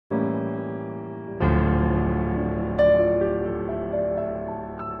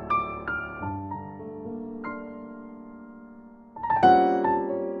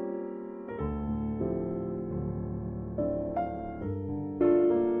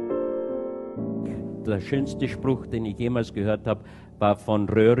der schönste Spruch, den ich jemals gehört habe, war von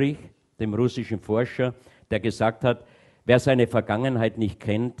Röhrig, dem russischen Forscher, der gesagt hat, wer seine Vergangenheit nicht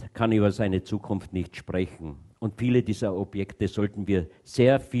kennt, kann über seine Zukunft nicht sprechen. Und viele dieser Objekte sollten wir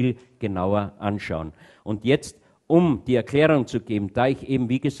sehr viel genauer anschauen. Und jetzt, um die Erklärung zu geben, da ich eben,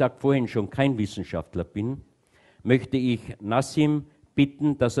 wie gesagt, vorhin schon kein Wissenschaftler bin, möchte ich Nassim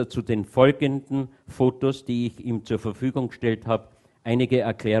bitten, dass er zu den folgenden Fotos, die ich ihm zur Verfügung gestellt habe, einige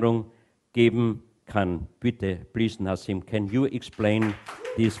Erklärung geben kann. Bitte, please, Nassim, can you explain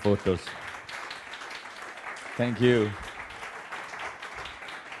these photos? Thank you.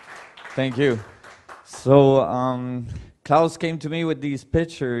 Thank you. So, Klaus came to me with these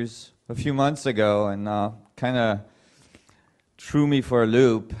pictures a few months ago and kind of threw me for a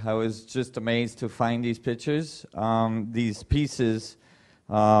loop. I was just amazed to find these pictures. These pieces,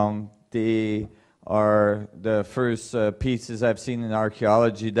 they are the first pieces I've seen in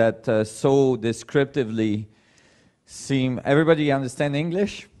archaeology that so descriptively seem... Everybody understand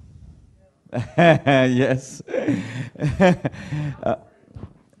English? Yes.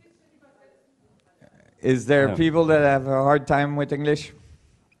 Is there people that have a hard time with English?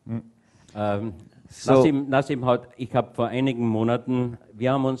 Nassim ich habe vor einigen Monaten,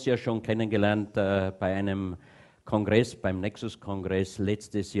 wir haben uns ja schon kennengelernt bei einem Kongress, beim Nexus-Kongress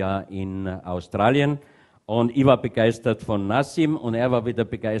letztes Jahr in Australien. Und ich war begeistert von Nassim und er war wieder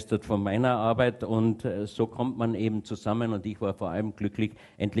begeistert von meiner Arbeit. Und so kommt man eben zusammen. Und ich war vor allem glücklich,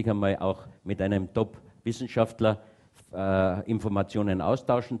 endlich einmal auch mit einem Top-Wissenschaftler Informationen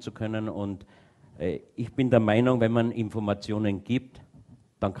austauschen zu können. Und ich bin der Meinung, wenn man Informationen gibt,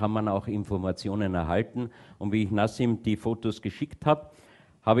 dann kann man auch Informationen erhalten. Und wie ich Nassim die Fotos geschickt habe,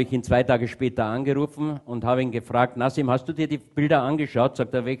 habe ich ihn 2 Tage später angerufen und habe ihn gefragt, Nassim, hast du dir die Bilder angeschaut?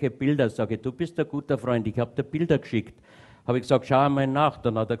 Sagt er, welche Bilder? Sage ich, du bist ein guter Freund, ich habe dir Bilder geschickt. Habe ich gesagt, schau einmal nach.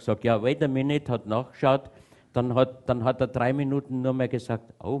 Dann hat er gesagt, ja, wait a minute, hat nachgeschaut. Dann hat er 3 Minuten nur mehr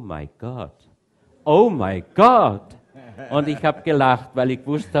gesagt, oh my God, oh my God. Und ich habe gelacht, weil ich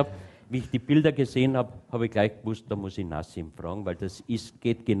gewusst habe, wie ich die Bilder gesehen habe, habe ich gleich gewusst, da muss ich Nassim fragen, weil das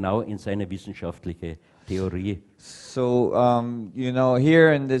geht genau in seine wissenschaftliche Theorie. So, you know,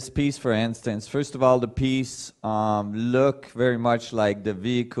 here in this piece, for instance, first of all, the piece look very much like the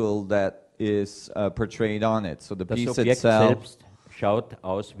vehicle that is portrayed on it. So the Das piece Objekt itself selbst schaut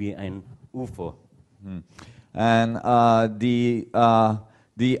aus wie ein UFO. And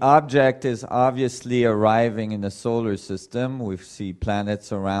the object is obviously arriving in the solar system. We see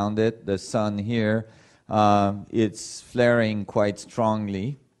planets around it. The sun here, it's flaring quite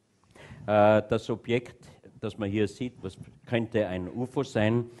strongly. Das Objekt, das man hier sieht, was könnte ein UFO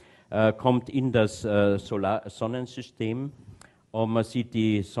sein, kommt in das Sonnensystem und man sieht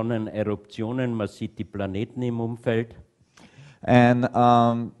die Sonneneruptionen, man sieht die Planeten im Umfeld. And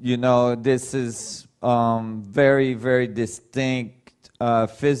you know, this is very, very distinct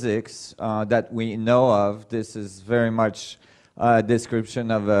physics that we know of. This is very much a description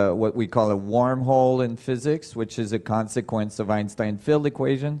of what we call a wormhole in physics, which is a consequence of Einstein field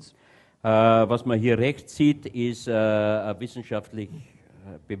equations. Was man hier rechts sieht, ist eine wissenschaftlich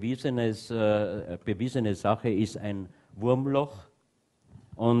bewiesene Sache, ist ein Wurmloch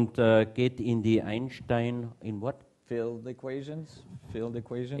und geht in die Einstein, in what? Field equations? Field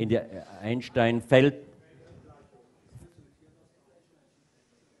equation? In die Einstein-Feld.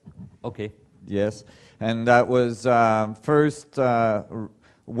 Okay. Yes, and that was first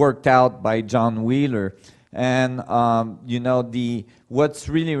worked out by John Wheeler. And you know, what's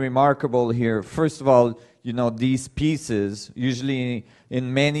really remarkable here, first of all, you know, these pieces, usually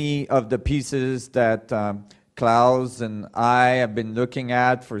in many of the pieces that KLAUS and I have been looking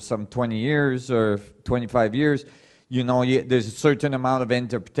at for some 20 years or 25 years, you know, there's a certain amount of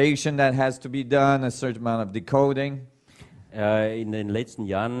interpretation that has to be done, a certain amount of decoding. In den letzten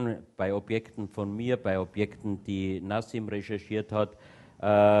Jahren bei Objekten von mir, bei Objekten, die Nassim recherchiert hat,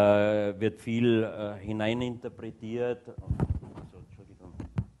 wird viel hineininterpretiert. Also, Entschuldigung.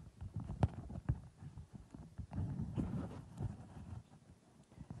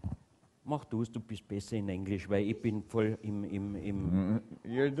 Mach du es, du bist besser in Englisch, weil ich bin voll im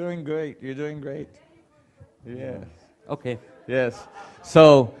You're doing great, you're doing great. Yes. Okay. Yes.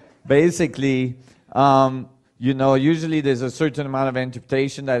 So, basically, you know, usually there's a certain amount of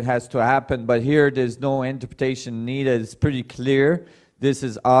interpretation that has to happen, but here there's no interpretation needed. It's pretty clear. This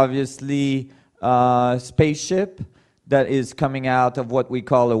is obviously a spaceship that is coming out of what we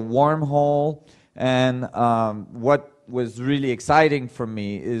call a wormhole. And what was really exciting for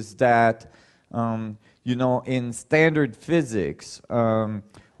me is that, you know, in standard physics,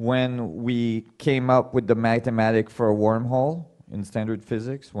 when we came up with the mathematic for a wormhole in standard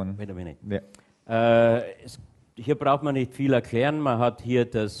physics, when... Wait a minute. Yeah. Hier braucht man nicht viel erklären. Man hat hier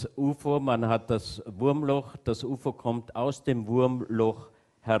das UFO, man hat das Wurmloch. Das UFO kommt aus dem Wurmloch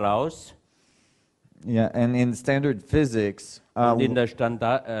heraus. Yeah, and in standard physics, Und in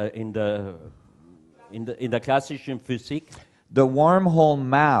der klassischen Physik, the wormhole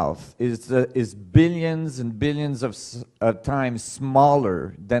mouth is billions and billions of times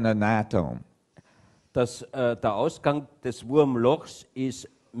smaller than an atom. der Ausgang des Wurmlochs ist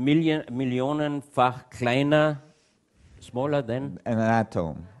millionenfach kleiner, smaller than, An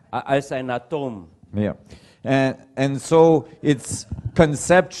atom. als ein Atom. Yeah. And so it's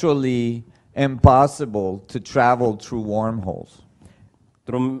conceptually impossible to travel through wormholes.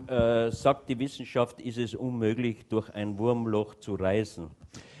 Darum sagt die Wissenschaft, ist es unmöglich, durch ein Wurmloch zu reisen.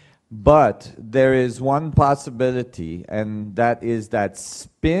 But there is one possibility, and that is that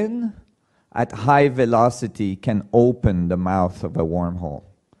spin at high velocity can open the mouth of a wormhole.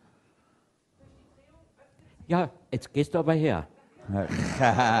 Ja, jetzt gehst du aber her.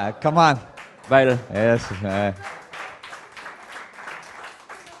 Come on. Weil Yes. Ja,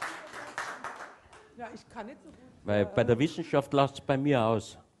 ich kann nicht so gut. Weil bei der Wissenschaft läuft es bei mir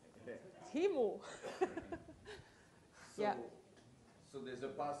aus. Chemo. Ja. So there's a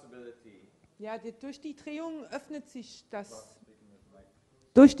possibility. Ja, durch die Drehung öffnet sich das.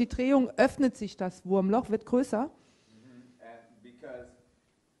 Durch die Drehung öffnet sich das Wurmloch, wird größer.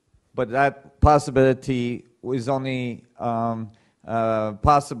 But that possibility is only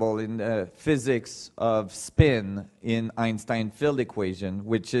possible in the physics of spin in Einstein field equation,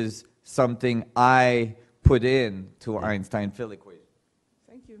 which is something I put in to Einstein field equation.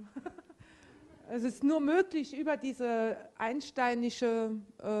 Thank you. Es ist nur möglich über diese einsteinische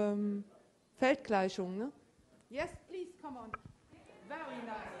Feldgleichung. Ne? Yes, please, come on. Very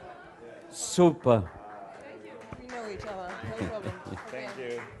nice. Super. We know each other, no problem. Thank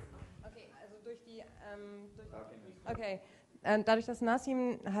you. Okay, also dadurch, dass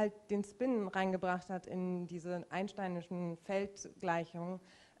Nassim halt den Spin reingebracht hat in diese einsteinischen Feldgleichungen,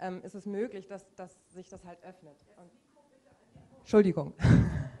 ist es möglich, dass sich das halt öffnet. Entschuldigung.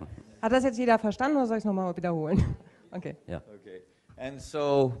 Hat das jetzt jeder verstanden oder soll ich es nochmal wiederholen? Okay. Ja. Okay. And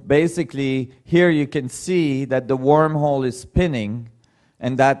so basically here you can see that the wormhole is spinning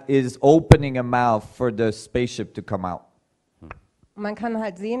and that is opening a mouth for the spaceship to come out. Man kann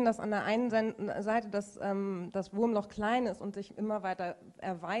halt sehen, dass an der einen Seite das Wurmloch klein ist und sich immer weiter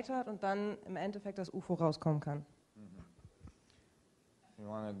erweitert und dann im Endeffekt das UFO rauskommen kann. You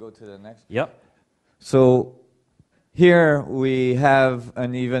want to go to the next? Ja. So here we have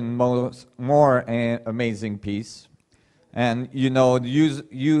an even more amazing piece. And you know,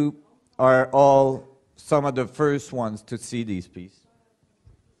 you are all some of the first ones to see these pieces.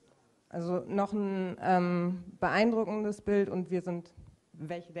 Also noch ein beeindruckendes Bild und wir sind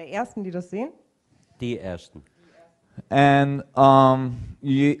welche der Ersten, die das sehen. Die ersten. And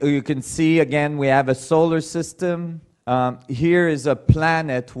you can see again we have a solar system. Here is a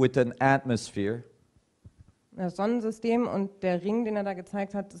planet with an atmosphere. Das Sonnensystem und der Ring, den er da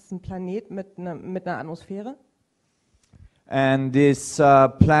gezeigt hat, ist ein Planet mit einer Atmosphäre. And this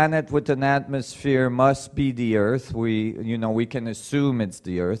planet with an atmosphere must be the Earth. We can assume it's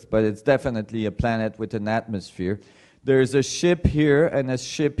the Earth, but it's definitely a planet with an atmosphere. There's a ship here and a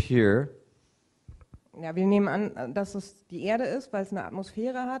ship here. Ja, wir nehmen an, dass es die Erde ist, weil es eine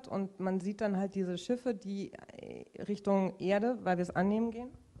Atmosphäre hat und man sieht dann halt diese Schiffe, die Richtung Erde, weil wir es annehmen gehen.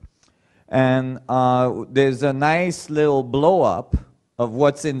 And there's a nice little blow-up of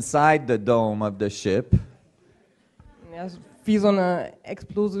what's inside the dome of the ship. Ja, wie so eine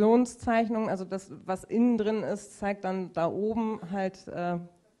Explosionszeichnung, also das, was innen drin ist, zeigt dann da oben halt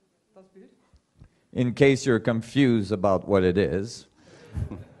das Bild. In case you're confused about what it is.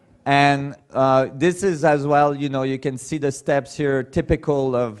 And this is as well, you can see the steps here,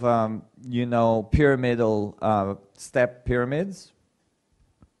 typical of, pyramidal step pyramids.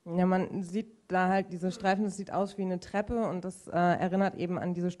 Ja, man sieht da halt diese Streifen, das sieht aus wie eine Treppe und das erinnert eben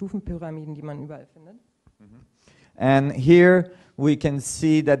an diese Stufenpyramiden, die man überall findet. And here we can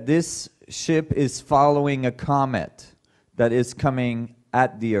see that this ship is following a comet that is coming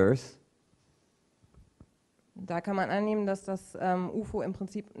at the Earth. Da kann man annehmen, dass das UFO im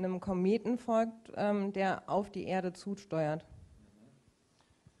Prinzip einem Kometen folgt, der auf die Erde zusteuert.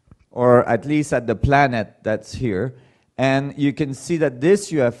 Or at least at the planet that's here. And you can see that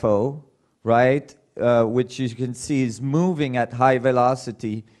this UFO, right, which you can see is moving at high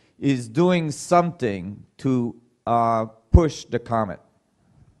velocity, is doing something to push the comet.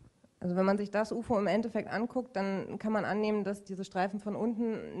 Also wenn man sich das UFO im Endeffekt anguckt, dann kann man annehmen, dass diese Streifen von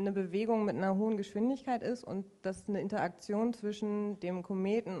unten eine Bewegung mit einer hohen Geschwindigkeit ist und dass es eine Interaktion zwischen dem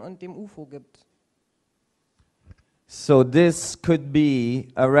Kometen und dem UFO gibt. So this could be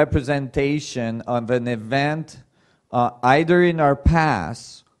a representation of an event either in our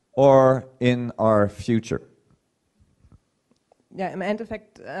past or in our future. Ja, im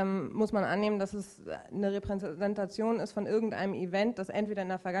Endeffekt muss man annehmen, dass es eine Repräsentation ist von irgendeinem Event, das entweder in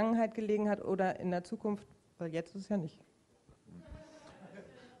der Vergangenheit gelegen hat oder in der Zukunft, weil jetzt ist es ja nicht.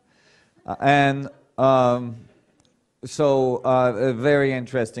 And so a very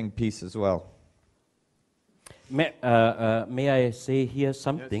interesting piece as well. May I say here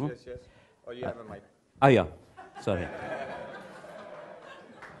something? Yes, yes, yes. Oh, you have a mic. Ah ja, sorry.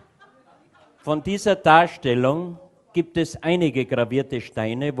 Von dieser Darstellung gibt es einige gravierte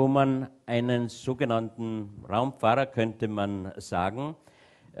Steine, wo man einen sogenannten Raumfahrer, könnte man sagen,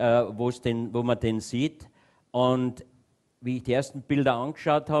 wo man den sieht. Und wie ich die ersten Bilder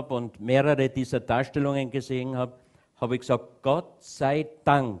angeschaut habe und mehrere dieser Darstellungen gesehen habe, habe ich gesagt, Gott sei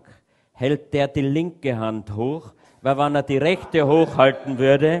Dank hält der die linke Hand hoch, weil wenn er die rechte hochhalten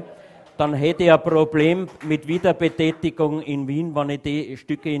würde, dann hätte er ein Problem mit Wiederbetätigung in Wien, wenn ich die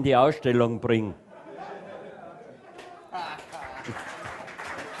Stücke in die Ausstellung bringe.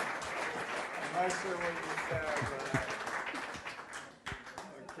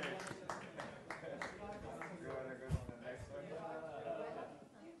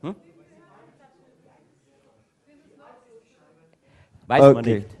 Weiß man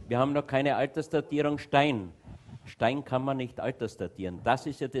nicht. Wir haben noch keine Altersdatierung Stein. Stein kann man nicht altersdatieren. Das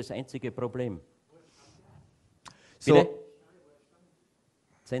ist ja das einzige Problem. Bitte?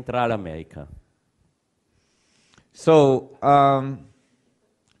 Zentralamerika. So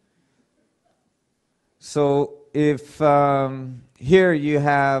if here you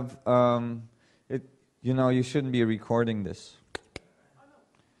have, you know, you shouldn't be recording this.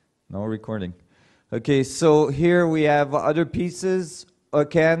 No recording. Okay, so here we have other pieces.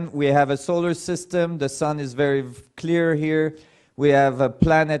 Again, we have a solar system. The sun is very clear here. We have a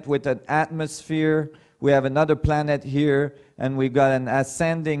planet with an atmosphere. We have another planet here, and we've got an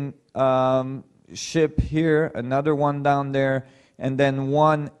ascending ship here, another one down there, and then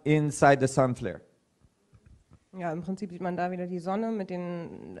one inside the sun flare. Ja, im Prinzip sieht man da wieder die Sonne mit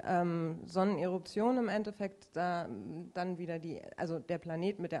den Sonneneruptionen im Endeffekt, dann wieder also der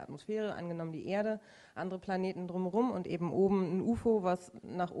Planet mit der Atmosphäre, angenommen die Erde, andere Planeten drumherum und eben oben ein UFO, was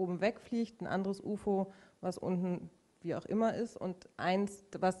nach oben wegfliegt, ein anderes UFO, was unten wie auch immer ist und eins,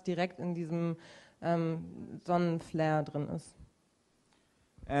 was direkt in diesem Sonnenflare drin ist.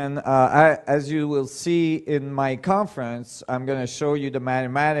 And as you will see in my conference, I'm going to show you the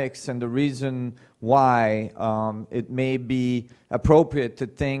mathematics and the reason why it may be appropriate to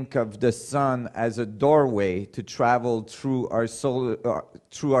think of the sun as a doorway to travel through our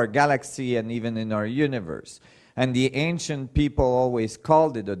through our galaxy and even in our universe. And the ancient people always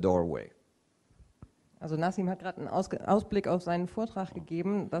called it a doorway. Also Nassim hat gerade einen Ausblick auf seinen Vortrag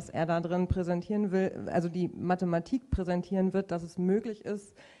gegeben, dass er da drin präsentieren will, also die Mathematik präsentieren wird, dass es möglich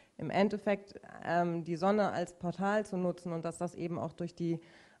ist, im Endeffekt die Sonne als Portal zu nutzen und dass das eben auch durch die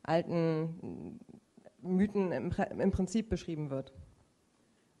alten Mythen im Prinzip beschrieben wird.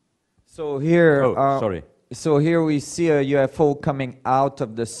 So here, sorry. Here we see a UFO coming out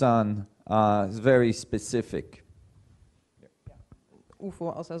of the sun. It's very specific.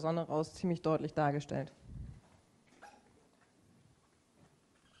 UFO aus der Sonne raus, ziemlich deutlich dargestellt.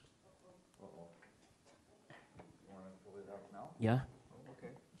 Ja.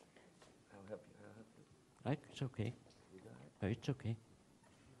 Right, it's okay. It's okay.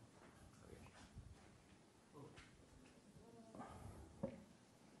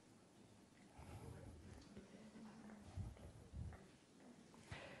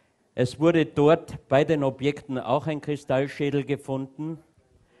 Es wurde dort bei den Objekten auch ein Kristallschädel gefunden,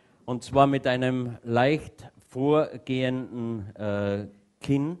 und zwar mit einem leicht vorgehenden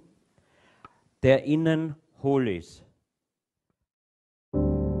Kinn, der innen hohl ist.